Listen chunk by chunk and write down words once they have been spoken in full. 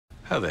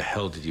How the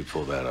hell did you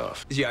pull that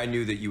off? Yeah, I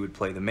knew that you would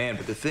play the man,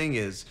 but the thing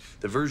is,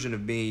 the version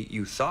of me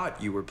you thought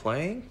you were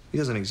playing, he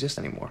doesn't exist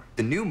anymore.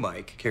 The new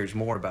Mike cares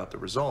more about the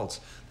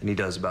results than he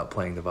does about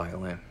playing the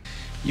violin.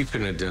 You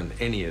couldn't have done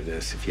any of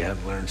this if you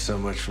hadn't learned so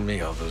much from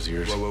me all those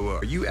years. Whoa.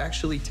 Are you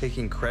actually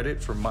taking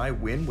credit for my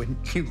win when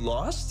you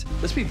lost?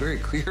 Let's be very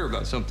clear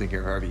about something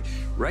here, Harvey.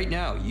 Right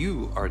now,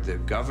 you are the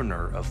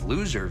governor of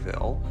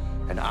Loserville,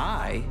 and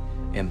I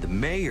am the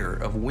mayor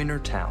of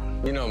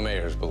Wintertown. You know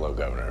mayor's below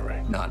governor,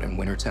 right? Not in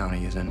Wintertown,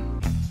 he isn't.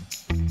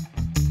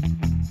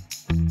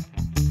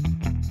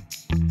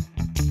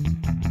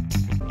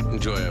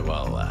 Enjoy it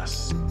while it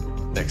lasts.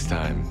 Next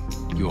time,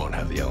 you won't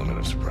have the element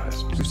of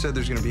surprise. Who said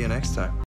there's gonna be a next time?